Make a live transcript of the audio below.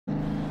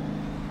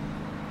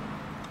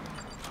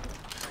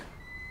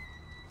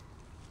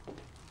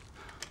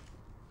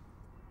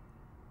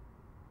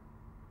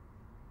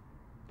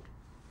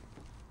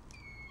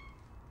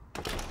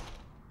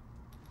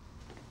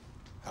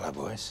Hi,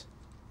 boys.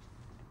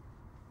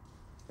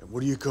 And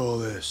what do you call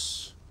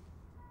this?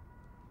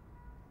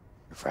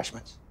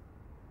 Refreshments?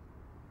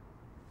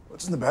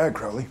 What's in the bag,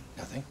 Crowley?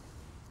 Nothing.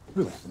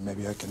 Really? Then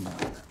maybe I can...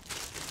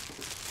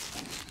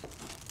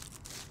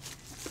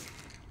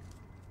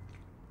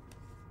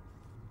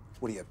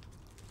 What are you,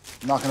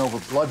 knocking over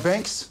blood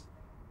banks?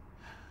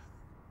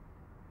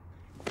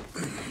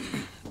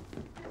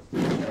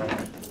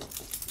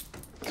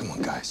 Come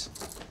on, guys.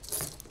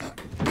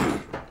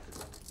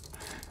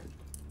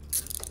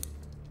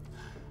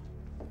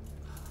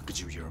 Look at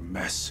you, you're a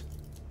mess.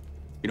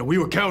 You know, we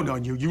were counting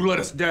on you. You let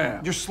us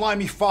down. Your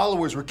slimy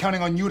followers were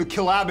counting on you to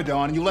kill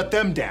Abaddon, and you let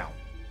them down.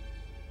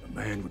 The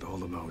man with all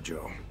the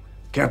mojo.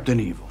 Captain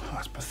Evil. Oh,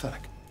 that's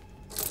pathetic.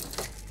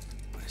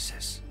 What is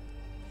this?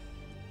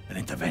 An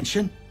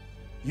intervention?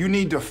 You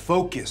need to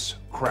focus,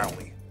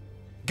 Crowley.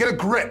 Get a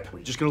grip. What,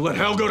 you just gonna let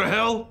hell go to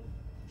hell?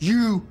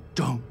 You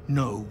don't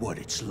know what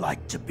it's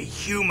like to be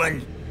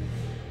human.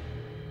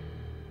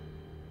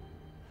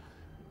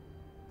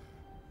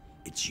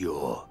 It's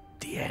your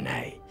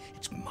DNA.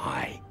 It's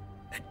my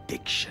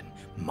addiction,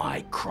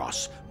 my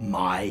cross,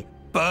 my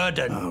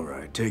burden. All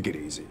right, take it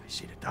easy. I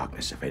see the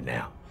darkness of it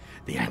now.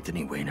 The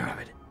Anthony Weiner of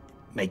it.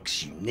 It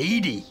makes you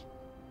needy.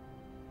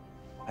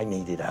 I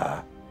needed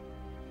her.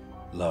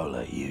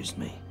 Lola used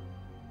me.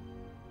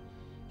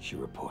 She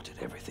reported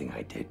everything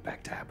I did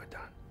back to Abaddon.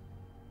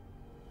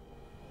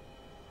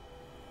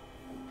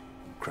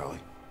 Crowley,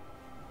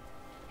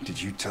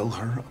 did you tell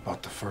her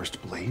about the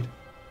first blade?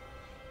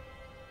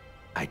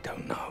 I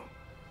don't know.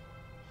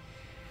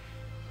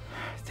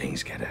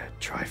 Things get a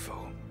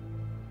trifle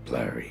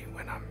blurry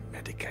when I'm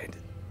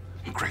medicated.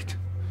 Great.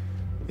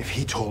 If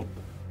he told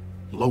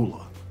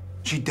Lola,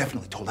 she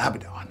definitely told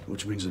Abaddon.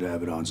 Which means that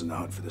Abaddon's in the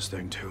hunt for this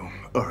thing, too.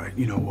 All right,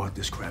 you know what?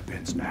 This crap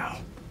ends now.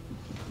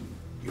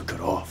 You're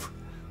cut off.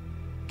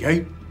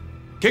 Okay?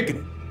 Kicking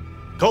it.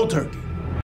 Cold turkey.